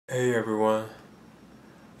Hey everyone,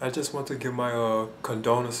 I just want to give my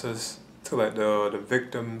condolences to like the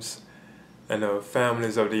victims and the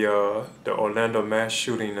families of the Orlando mass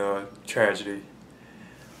shooting tragedy.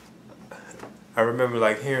 I remember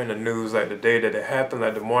like hearing the news like the day that it happened,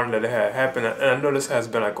 like the morning that it had happened, and I know this has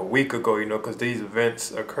been like a week ago, because these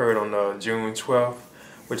events occurred on June 12th,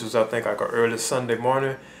 which was I think like an early Sunday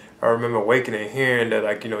morning. I remember waking and hearing that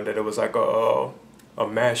like that it was like a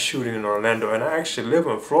mass shooting in Orlando, and I actually live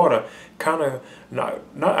in Florida, kind of not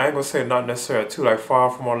I ain't gonna say not necessarily too like far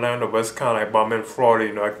from Orlando, but it's kind of like, but I'm in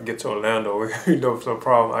Florida, I can get to Orlando, it's no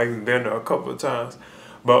problem. I even been there a couple of times,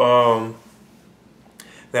 but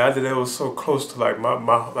the idea that it was so close to like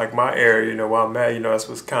my area, where I'm at, that's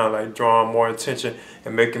what's kind of like drawing more attention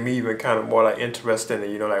and making me even kind of more like interested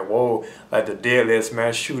in, like whoa, like the deadliest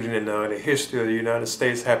mass shooting in the history of the United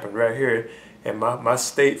States happened right here in my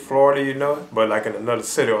state, Florida, but like in another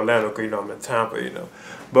city, Orlando, because I'm in Tampa,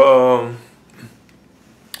 but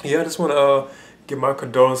yeah, I just want to give my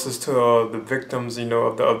condolences to the victims,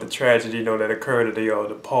 of the tragedy, that occurred at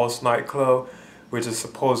the Pulse nightclub, which is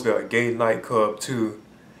supposedly a gay nightclub too.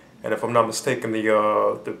 And if I'm not mistaken,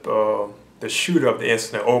 the shooter of the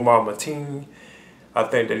incident, Omar Mateen, I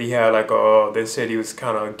think that he had like they said he was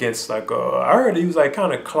kind of against like I heard he was like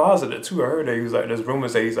kind of closeted too. I heard that he was like there's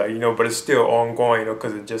rumors that he's like but it's still ongoing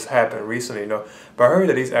because it just happened recently But I heard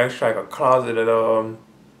that he's actually like a closeted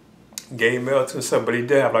gay male to himself, but he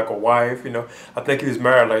did have like a wife. I think he was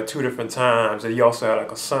married like 2 different times, and he also had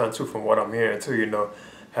like a son too, from what I'm hearing too.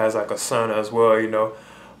 Has like a son as well.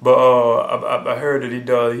 But I heard that he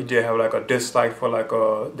did have like a dislike for like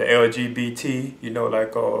the LGBT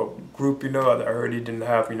like group. I heard he didn't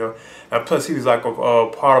have and plus he was like a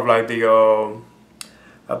part of like the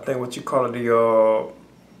I think what you call it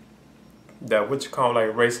that what you call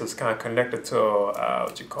like races kind of connected to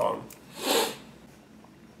what you call them.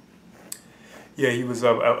 Yeah, he was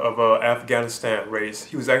of Afghanistan race.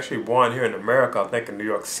 He was actually born here in America, I think in New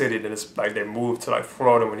York City. Then it's like they moved to like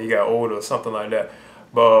Florida when he got older or something like that.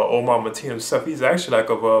 But Omar Mateen himself, he's actually like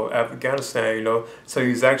of Afghanistan, So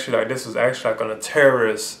he's actually like, this was actually like on a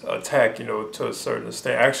terrorist attack, to a certain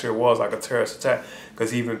extent. Actually, it was like a terrorist attack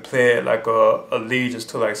because he even pledged like allegiance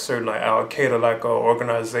to like certain like Al Qaeda like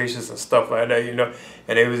organizations and stuff like that.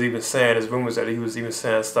 And they was even saying, there's rumors that he was even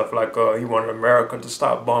saying stuff like he wanted America to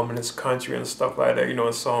stop bombing his country and stuff like that,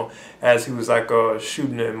 And so as he was like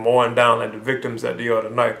shooting and mowing down like the victims at the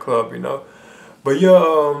nightclub. But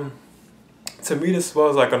yeah, to me, this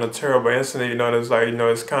was like a terrible incident. It's like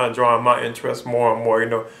it's kind of drawing my interest more and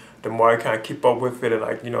more. The more I kind of keep up with it and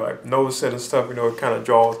like like notice it and stuff. It kind of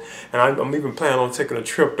draws. And I'm even planning on taking a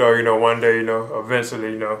trip there. One day.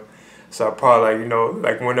 Eventually. So I probably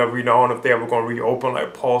like whenever I don't know if they ever gonna reopen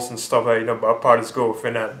like Pulse and stuff like but I'll probably just go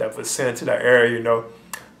within that vicinity, that area.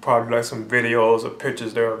 Probably like some videos or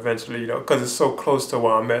pictures there eventually. Because it's so close to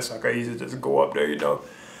where I'm at, so I can easily just go up there.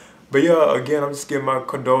 But yeah, again, I'm just giving my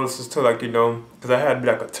condolences to like, because I had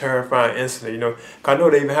like a terrifying incident, 'Cause I know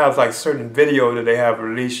they even have like certain video that they have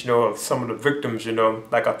released, of some of the victims,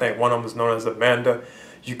 Like I think one of them was known as Amanda.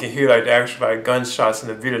 You can hear like the actual like gunshots in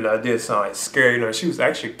the video that did sound like scary, She was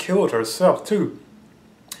actually killed herself too.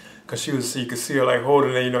 Cause you could see her like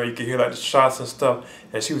holding it, you could hear like the shots and stuff,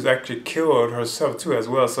 and she was actually killed herself too as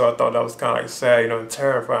well. So I thought that was kind of like sad, and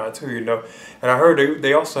terrifying too, And I heard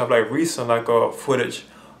they also have like recent like footage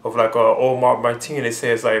of like Omar Mateen. They say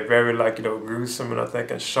it's like very like gruesome and I think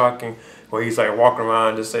and shocking, where he's like walking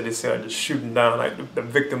around just like they say like just shooting down like the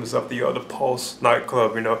victims of the Pulse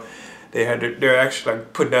nightclub. They're actually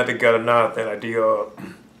like putting that together now. I think like the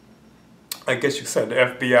I guess you could say the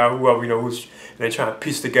FBI, whoever who's they're trying to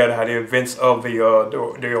piece together how the events of the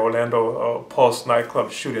Orlando Pulse nightclub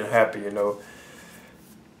shooting happened.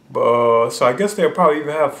 But so I guess they'll probably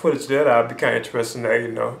even have footage there that I'd be kind of interested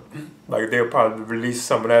in that, Like they'll probably release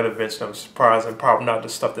some of that eventually. I'm surprised, and probably not the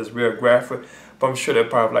stuff that's real graphic, but I'm sure they'll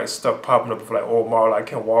probably like stuff popping up with like Omar, like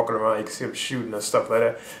him walking around, you can see him shooting and stuff like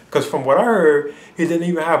that. Because from what I heard, he didn't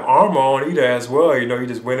even have armor on either as well. He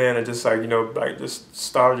just went in and just like like just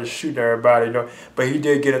started just shooting everybody. But he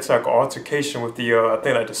did get into like an altercation with the I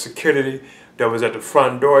think like the security that was at the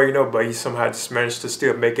front door, but he somehow just managed to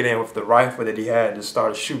still make it in with the rifle that he had and just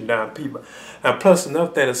started shooting down people. And plus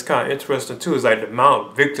another thing that's kind of interesting too is like the amount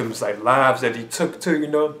of victims, like lives that he took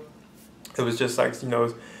too, It was just like,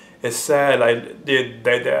 it's sad, like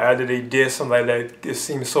either they did something like that, it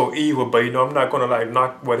seems so evil, but I'm not gonna like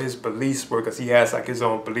knock what his beliefs were, because he has like his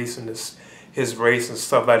own beliefs in his race and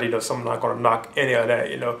stuff like that, so I'm not gonna knock any of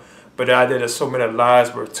that, But the idea that so many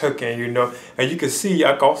lives were taken, and you can see,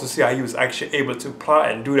 I can also see how he was actually able to plot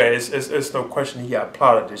and do that. It's no question he had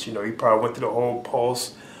plotted this, He probably went through the whole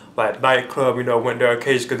Pulse like Nightclub, you know, went there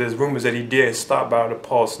occasionally because there's rumors that he did stop by the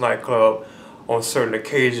Pulse nightclub on certain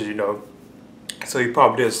occasions, you know. So he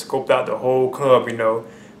probably just scoped out the whole club, you know,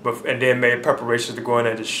 but and then made preparations to go in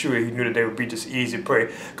there and just shoot it. He knew that they would be just easy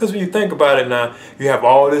prey. Because when you think about it now, you have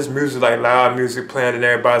all this music, like loud music playing, and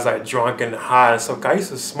everybody's like drunk and high and stuff. I used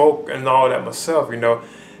to smoke and all that myself, you know,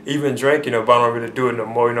 even drink, you know, but I don't really do it no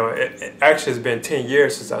more. You know, it actually has been 10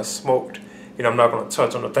 years since I smoked. You know, I'm not gonna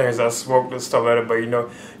touch on the things I smoked and stuff like that, but you know,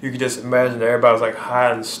 you can just imagine that everybody's like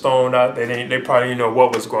high and stoned out. They probably didn't know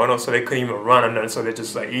what was going on, so they couldn't even run or nothing. So they're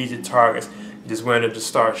just like easy targets. Just went in to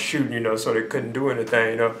start shooting, you know, so they couldn't do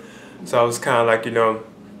anything, you know. So I was kind of like, you know,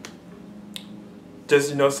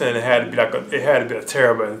 just, you know, saying it had to be like it had to be a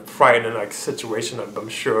terrible and frightening like situation. I'm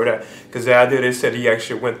sure of that, because the idea they said he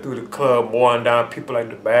actually went through the club, mowing down people like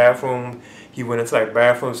the bathroom. He went into like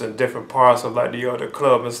bathrooms in different parts of like the other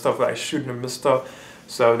club and stuff, like shooting them and stuff.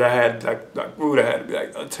 So that had ooh, that had to be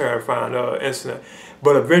like a terrifying incident.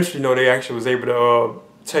 But eventually, you know, they actually was able to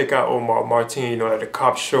take out Omar Martin. You know, like the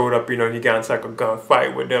cops showed up, you know, and he got into like a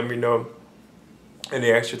gunfight with them, you know, and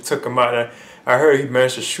they actually took him out. And I heard he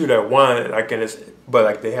managed to shoot at one, like in his, but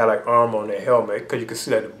like they had like armor on their helmet, because you could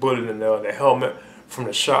see like the bullet in the helmet from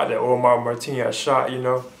the shot that Omar Martin had shot, you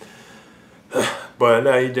know. But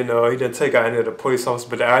no, he didn't take out any of the police officers.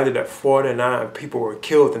 But the idea that 49 people were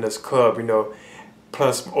killed in this club, you know,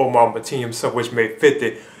 plus Omar Martin himself, which made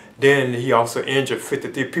 50. Then he also injured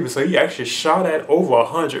 53 people. So he actually shot at over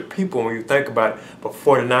 100 people when you think about it. But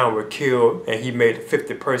 49 were killed, and he made the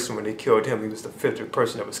 50th person when they killed him. He was the 50th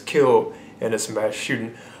person that was killed in this mass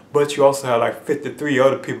shooting. But you also had like 53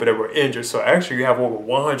 other people that were injured. So actually you have over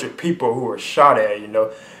 100 people who were shot at, you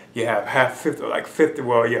know. You have half 50, like 50,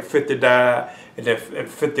 well, yeah, 50 died, and then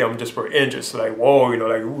 50 of them just were injured. So like, whoa, you know,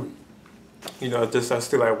 like, ooh, you know, just that's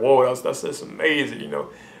still like, whoa, that's amazing, you know,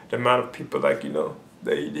 the amount of people, like, you know,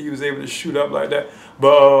 that he was able to shoot up like that.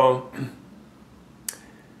 But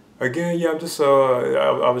again, yeah, I'm just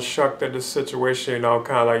I was shocked at this situation, you know,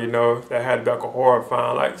 kind of like, you know, that had to be like a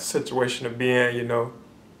horrifying like situation to be in, you know,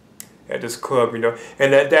 at this club, you know,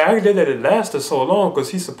 and that idea that it lasted so long, because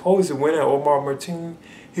he supposedly went at Omar Martin.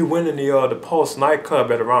 He went in the Pulse nightclub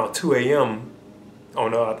at around 2 a.m.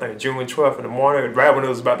 on I think June 12th in the morning, right when it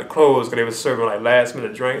was about to close, because they were serving like last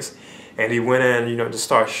minute drinks, and he went in, you know, to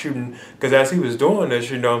start shooting. Because as he was doing this,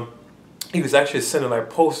 you know, he was actually sending like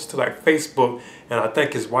posts to like Facebook, and I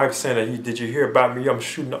think his wife saying that, did you hear about me? I'm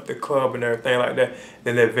shooting up the club and everything like that.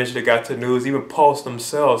 Then they eventually got to the news. Even Pulse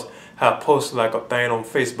themselves had posted like a thing on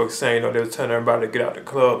Facebook saying, you know, they were telling everybody to get out the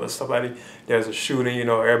club and stuff like that. There's a shooting, you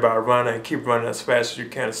know, everybody running and keep running as fast as you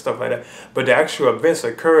can and stuff like that. But the actual events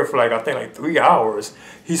occurred for like, I think like 3 hours.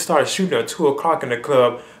 He started shooting at 2 o'clock in the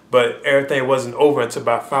club, but everything wasn't over until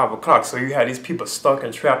about 5 o'clock. So you had these people stuck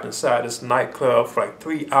and trapped inside this nightclub for like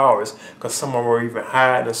 3 hours, because some of them were even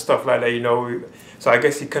hiding and stuff like that, you know. So I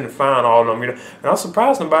guess he couldn't find all of them, you know. And I was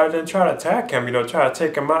surprised nobody didn't try to attack him, you know, try to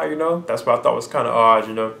take him out, you know. That's what I thought was kind of odd,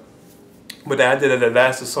 you know. But the idea that it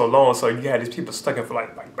lasted so long, so you had these people stuck in for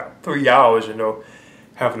like about 3 hours, you know,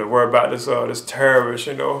 having to worry about this terrorist,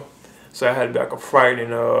 you know. So I had to be like a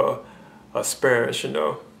frightening experience, you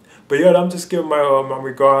know. But yeah, I'm just giving my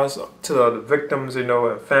regards to the victims, you know,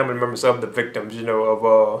 and family members of the victims, you know,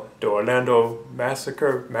 of the Orlando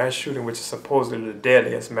Massacre mass shooting, which is supposedly the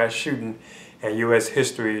deadliest mass shooting in U.S.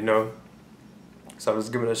 history, you know. So I'm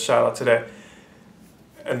just giving a shout out to that.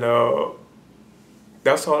 And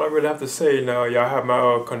that's all I really have to say, you know. Y'all have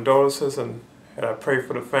my condolences, and I pray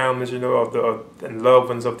for the families, you know, of and loved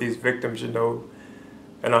ones of these victims, you know.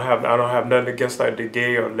 And I don't have nothing against like the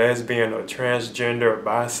gay or lesbian or transgender or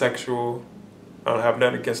bisexual. I don't have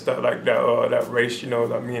nothing against that, like that race, you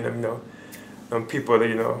know. I mean, you know, them people,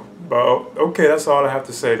 you know. But okay, that's all I have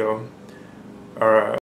to say though. All right.